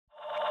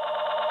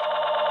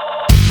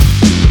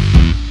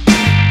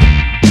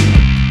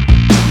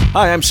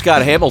Hi, I'm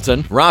Scott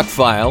Hamilton,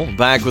 Rockfile,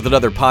 back with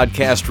another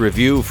podcast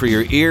review for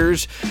your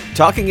ears,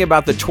 talking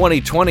about the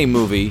 2020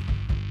 movie,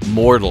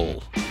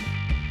 Mortal.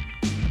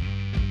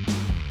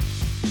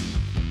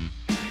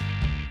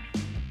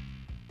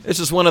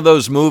 This is one of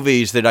those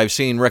movies that I've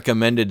seen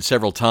recommended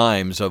several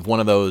times, of one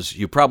of those,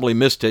 you probably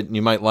missed it and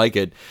you might like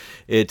it.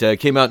 It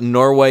came out in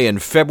Norway in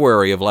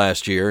February of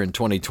last year, in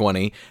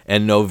 2020,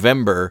 and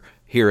November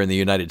here in the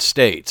United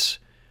States.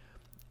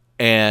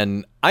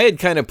 And I had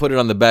kind of put it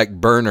on the back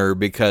burner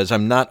because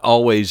I'm not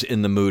always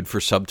in the mood for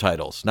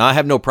subtitles. Now, I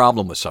have no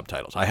problem with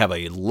subtitles. I have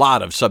a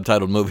lot of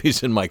subtitled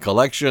movies in my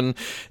collection.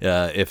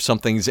 If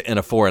something's in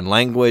a foreign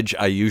language,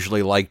 I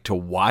usually like to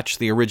watch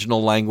the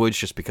original language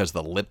just because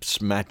the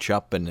lips match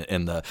up and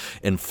the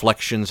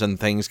inflections and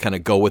things kind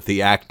of go with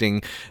the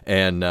acting,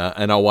 and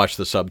I'll watch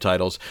the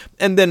subtitles.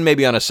 And then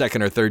maybe on a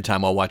second or third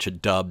time, I'll watch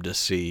it dubbed to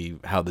see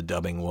how the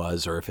dubbing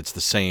was or if it's the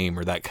same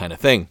or that kind of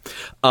thing.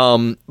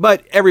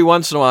 But every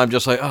once in a while, I'm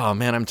just like, oh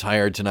man, I'm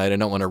tired tonight. I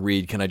don't want to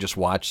read. Can I just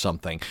watch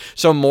something?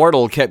 So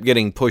Mortal kept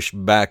getting pushed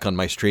back on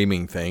my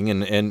streaming thing.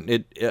 And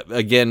it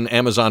again,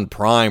 Amazon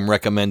Prime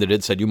recommended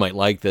it, said you might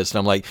like this. And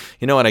I'm like,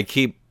 you know what? I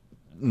keep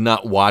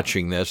not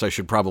watching this. I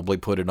should probably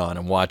put it on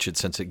and watch it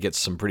since it gets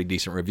some pretty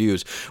decent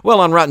reviews.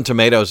 Well, on Rotten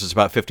Tomatoes, it's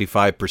about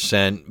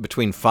 55%,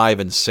 between 5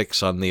 and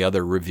 6 on the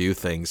other review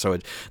thing. So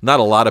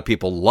not a lot of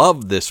people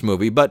love this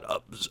movie,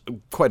 but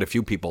quite a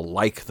few people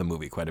like the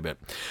movie quite a bit.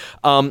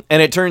 And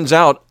it turns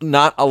out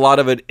not a lot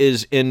of it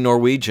is in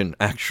Norwegian,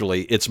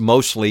 actually. It's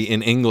mostly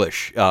in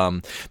English.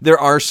 There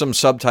are some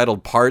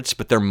subtitled parts,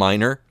 but they're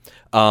minor.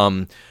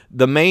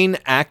 The main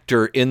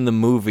actor in the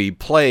movie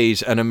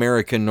plays an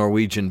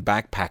American-Norwegian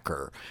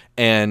backpacker,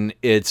 and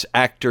it's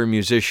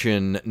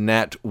actor-musician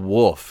Nat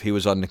Wolff. He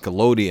was on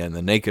Nickelodeon,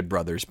 the Naked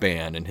Brothers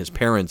band, and his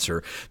parents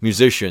are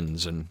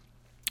musicians. And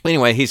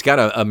anyway, he's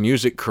got a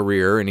music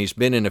career, and he's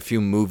been in a few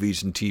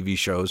movies and TV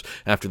shows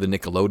after the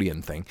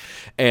Nickelodeon thing.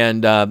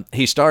 And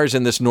he stars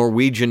in this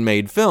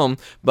Norwegian-made film,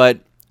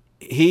 but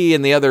he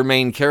and the other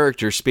main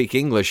characters speak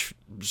English,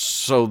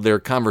 so their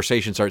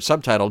conversations aren't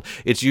subtitled.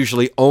 It's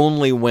usually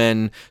only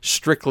when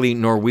strictly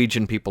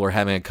Norwegian people are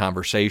having a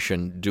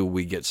conversation do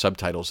we get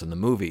subtitles in the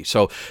movie.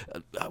 So,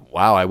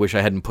 wow, I wish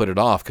I hadn't put it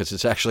off because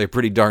it's actually a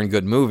pretty darn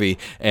good movie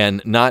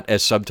and not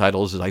as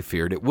subtitles as I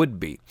feared it would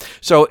be.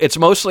 So it's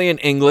mostly in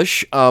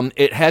English.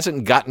 It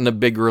hasn't gotten a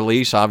big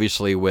release,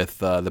 obviously, with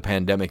the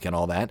pandemic and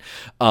all that.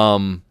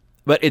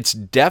 But it's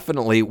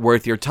definitely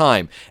worth your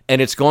time.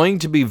 And it's going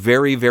to be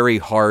very, very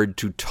hard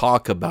to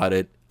talk about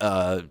it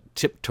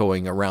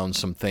tiptoeing around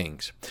some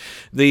things.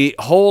 The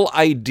whole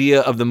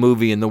idea of the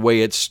movie and the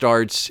way it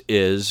starts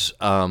is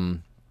a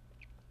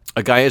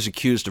guy is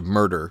accused of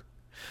murder,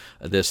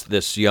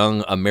 this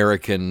young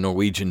American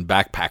Norwegian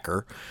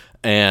backpacker,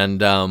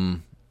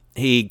 and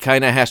he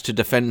kind of has to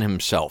defend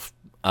himself.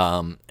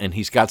 And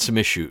he's got some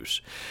issues.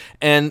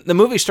 And the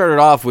movie started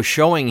off with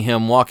showing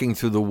him walking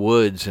through the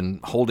woods and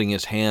holding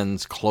his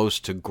hands close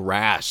to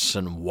grass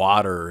and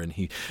water, and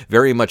he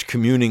very much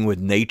communing with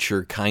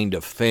nature kind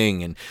of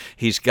thing. And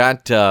he's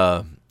got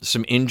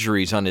some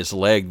injuries on his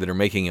leg that are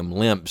making him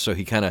limp, so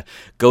he kind of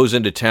goes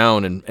into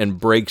town and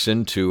breaks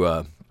into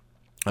a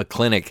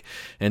clinic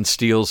and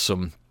steals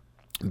some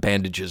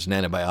bandages and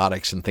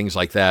antibiotics and things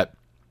like that.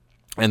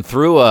 And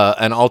through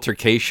an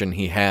altercation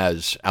he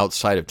has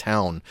outside of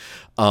town,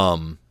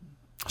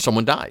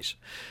 someone dies.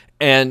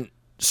 And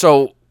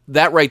so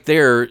that right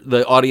there,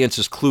 the audience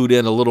is clued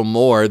in a little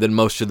more than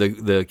most of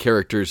the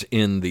characters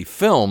in the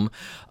film,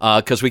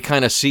 because we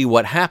kind of see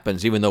what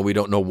happens, even though we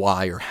don't know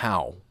why or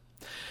how.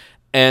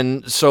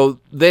 And so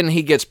then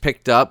he gets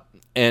picked up,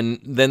 and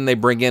then they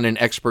bring in an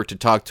expert to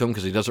talk to him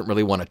because he doesn't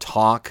really want to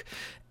talk.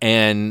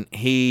 And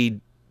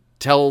he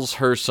tells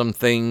her some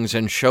things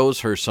and shows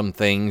her some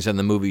things, and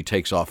the movie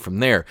takes off from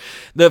there.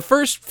 The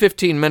first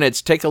 15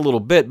 minutes take a little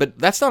bit, but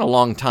that's not a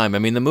long time. I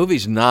mean, the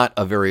movie's not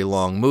a very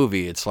long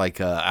movie. It's like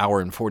an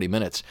hour and 40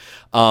 minutes.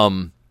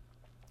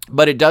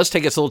 But it does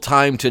take us a little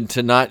time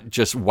to not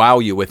just wow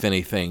you with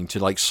anything, to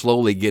like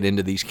slowly get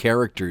into these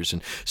characters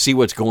and see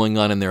what's going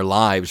on in their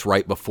lives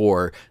right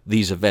before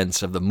these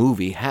events of the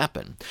movie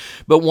happen.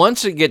 But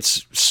once it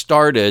gets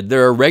started,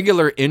 there are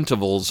regular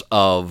intervals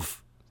of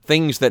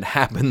things that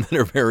happen that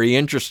are very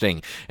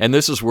interesting. And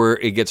this is where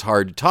it gets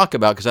hard to talk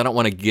about because I don't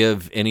want to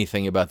give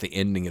anything about the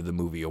ending of the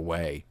movie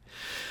away.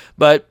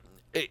 But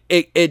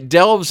it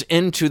delves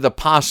into the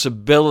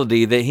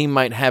possibility that he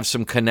might have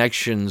some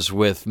connections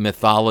with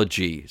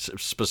mythology,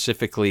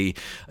 specifically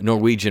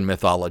Norwegian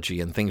mythology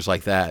and things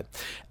like that.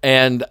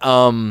 And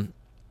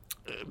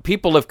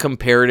people have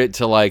compared it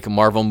to like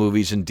Marvel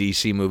movies and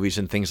DC movies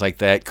and things like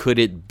that. Could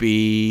it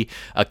be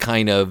a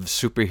kind of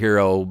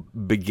superhero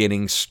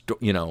beginning,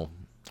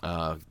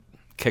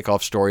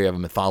 kickoff story of a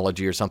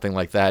mythology or something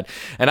like that?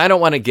 And I don't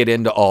want to get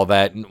into all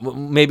that.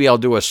 Maybe I'll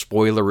do a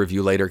spoiler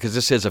review later because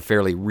this is a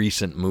fairly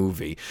recent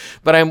movie.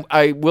 But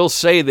I will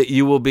say that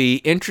you will be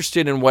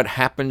interested in what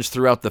happens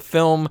throughout the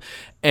film,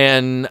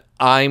 and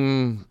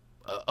I'm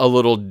a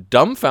little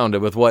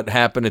dumbfounded with what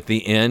happened at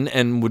the end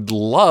and would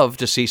love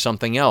to see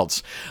something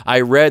else.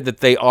 I read that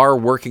they are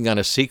working on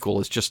a sequel.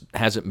 It just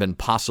hasn't been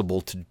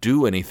possible to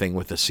do anything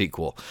with the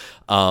sequel.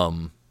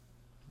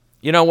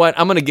 You know what?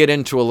 I'm going to get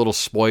into a little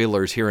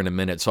spoilers here in a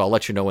minute, so I'll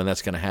let you know when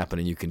that's going to happen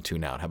and you can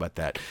tune out. How about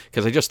that?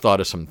 Because I just thought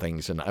of some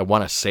things and I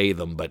want to say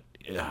them, but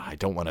I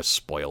don't want to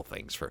spoil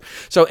things for.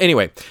 So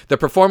anyway, the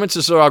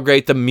performances are all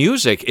great. The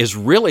music is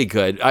really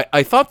good.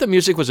 I thought the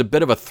music was a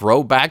bit of a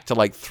throwback to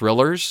like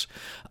thrillers,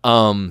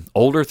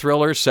 older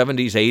thrillers,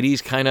 70s,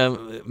 80s kind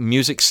of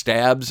music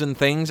stabs and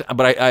things.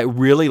 But I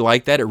really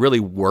like that. It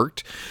really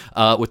worked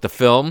with the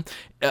film.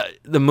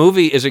 The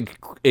movie is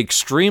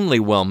extremely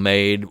well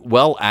made,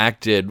 well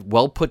acted,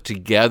 well put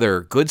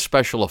together, good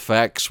special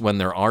effects when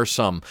there are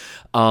some.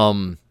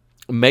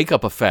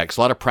 Makeup effects,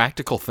 a lot of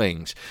practical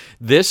things.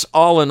 This,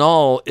 all in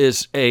all,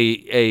 is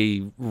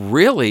a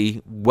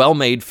really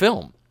well-made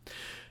film.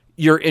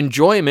 Your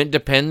enjoyment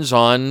depends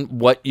on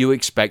what you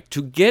expect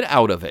to get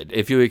out of it.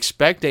 If you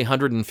expect a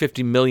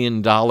 $150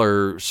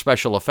 million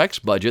special effects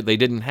budget, they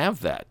didn't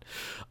have that.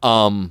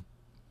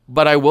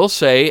 But I will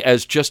say,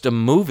 as just a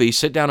movie,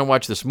 sit down and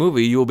watch this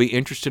movie, you will be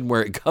interested in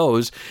where it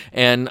goes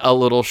and a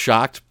little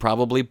shocked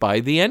probably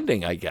by the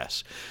ending, I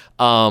guess.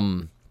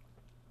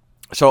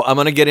 So I'm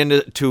going to get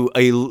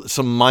into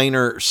some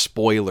minor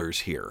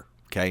spoilers here.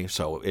 Okay,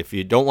 so if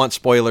you don't want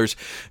spoilers,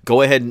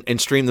 go ahead and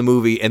stream the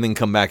movie and then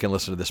come back and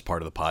listen to this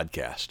part of the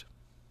podcast.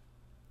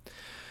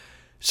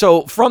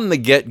 So from the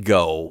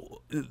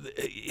get-go,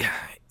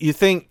 you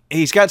think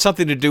he's got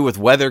something to do with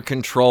weather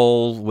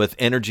control, with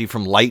energy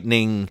from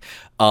lightning.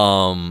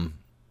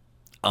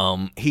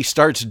 He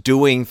starts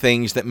doing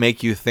things that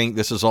make you think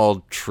this is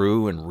all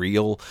true and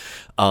real.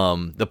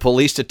 The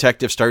police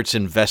detective starts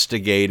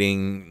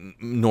investigating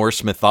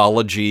Norse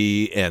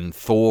mythology and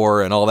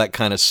Thor and all that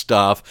kind of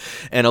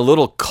stuff. And a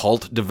little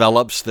cult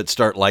develops that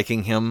start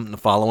liking him,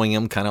 following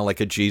him, kind of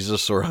like a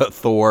Jesus or a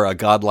Thor, a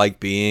godlike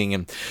being.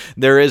 And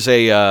there is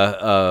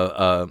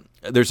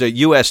there's a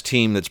U.S.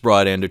 team that's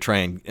brought in to try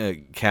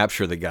and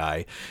capture the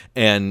guy,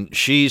 and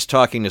she's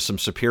talking to some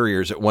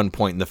superiors at one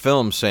point in the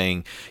film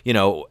saying, you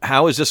know,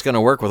 how is this going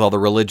to work with all the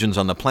religions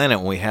on the planet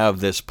when we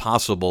have this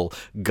possible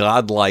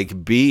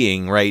godlike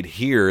being right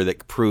here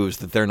that proves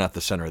that they're not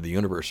the center of the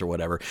universe or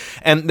whatever.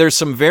 And there's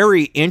some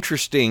very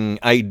interesting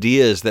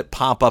ideas that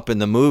pop up in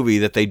the movie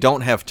that they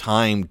don't have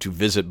time to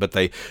visit, but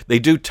they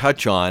do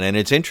touch on, and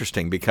it's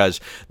interesting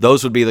because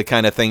those would be the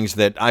kind of things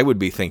that I would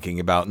be thinking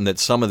about and that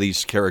some of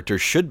these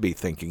characters should be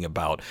thinking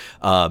about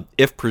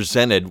if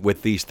presented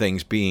with these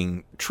things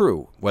being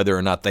true. Whether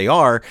or not they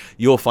are,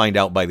 you'll find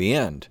out by the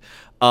end.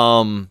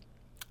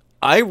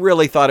 I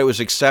really thought it was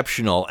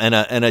exceptional and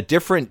a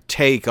different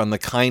take on the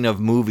kind of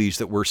movies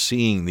that we're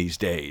seeing these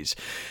days.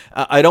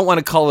 I don't want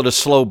to call it a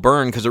slow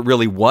burn because it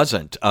really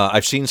wasn't.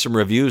 I've seen some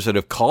reviews that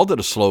have called it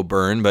a slow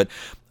burn, but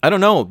I don't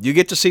know. You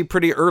get to see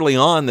pretty early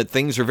on that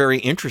things are very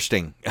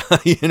interesting.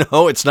 You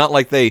know, it's not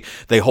like they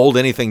hold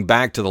anything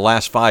back to the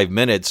last 5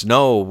 minutes.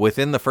 No,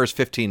 within the first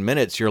 15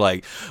 minutes, you're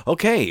like,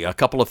 okay, a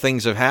couple of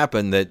things have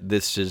happened that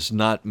this is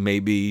not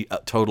maybe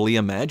totally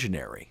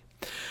imaginary.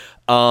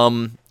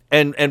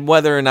 And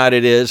whether or not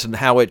it is and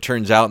how it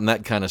turns out and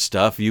that kind of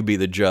stuff, you be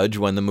the judge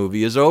when the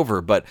movie is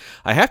over. But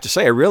I have to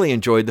say, I really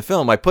enjoyed the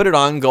film. I put it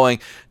on going,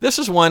 this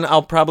is one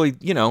I'll probably,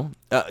 you know,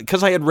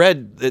 because I had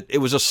read that it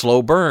was a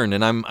slow burn,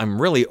 and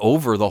I'm really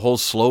over the whole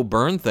slow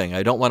burn thing.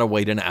 I don't want to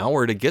wait an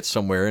hour to get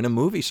somewhere in a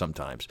movie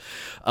sometimes.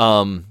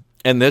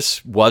 And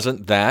this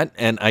wasn't that,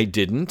 and I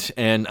didn't,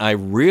 and I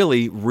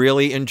really,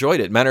 really enjoyed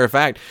it. Matter of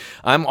fact,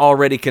 I'm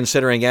already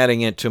considering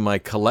adding it to my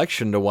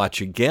collection to watch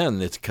again.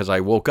 It's because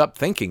I woke up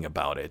thinking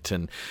about it,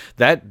 and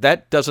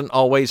that doesn't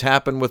always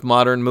happen with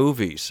modern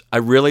movies. I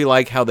really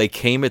like how they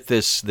came at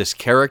this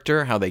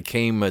character, how they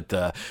came at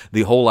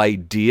the whole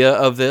idea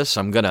of this.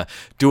 I'm going to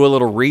do a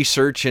little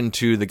research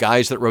into the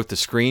guys that wrote the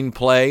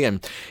screenplay,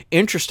 and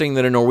interesting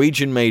that a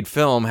Norwegian-made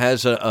film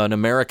has an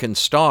American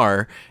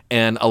star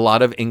and a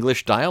lot of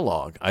English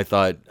dialogue. I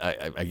thought,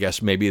 I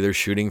guess maybe they're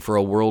shooting for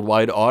a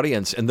worldwide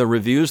audience. And the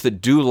reviews that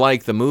do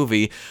like the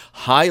movie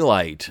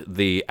highlight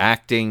the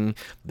acting,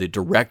 the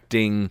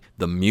directing,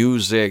 the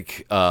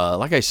music.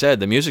 Like I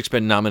said, the music's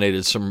been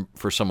nominated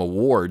for some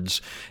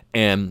awards,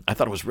 and I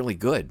thought it was really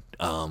good.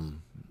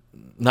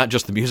 Not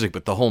just the music,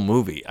 but the whole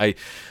movie.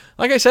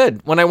 Like I said,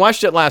 when I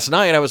watched it last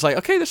night, I was like,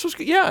 okay, this was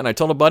good. Yeah, and I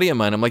told a buddy of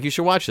mine, I'm like, you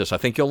should watch this. I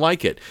think you'll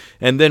like it.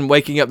 And then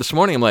waking up this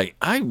morning, I'm like,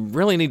 I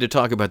really need to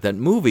talk about that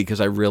movie because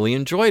I really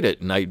enjoyed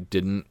it, and I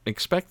didn't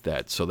expect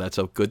that, so that's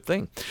a good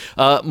thing.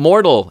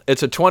 Mortal,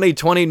 it's a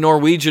 2020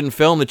 Norwegian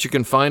film that you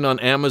can find on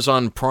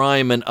Amazon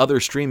Prime and other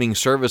streaming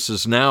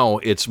services now.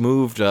 It's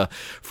moved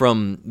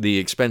from the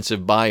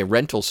expensive buy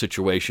rental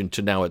situation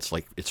to now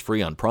it's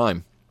free on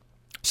Prime.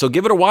 So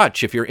give it a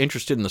watch if you're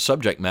interested in the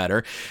subject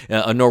matter.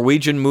 A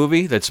Norwegian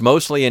movie that's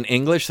mostly in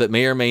English that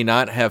may or may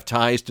not have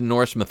ties to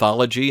Norse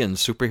mythology and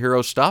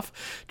superhero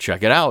stuff.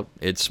 Check it out.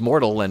 It's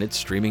Mortal, and it's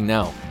streaming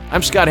now.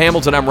 I'm Scott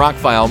Hamilton. I'm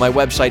Rockfile. My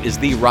website is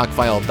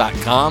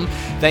therockfile.com.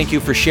 Thank you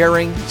for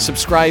sharing,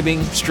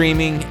 subscribing,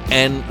 streaming,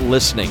 and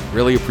listening.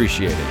 Really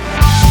appreciate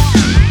it.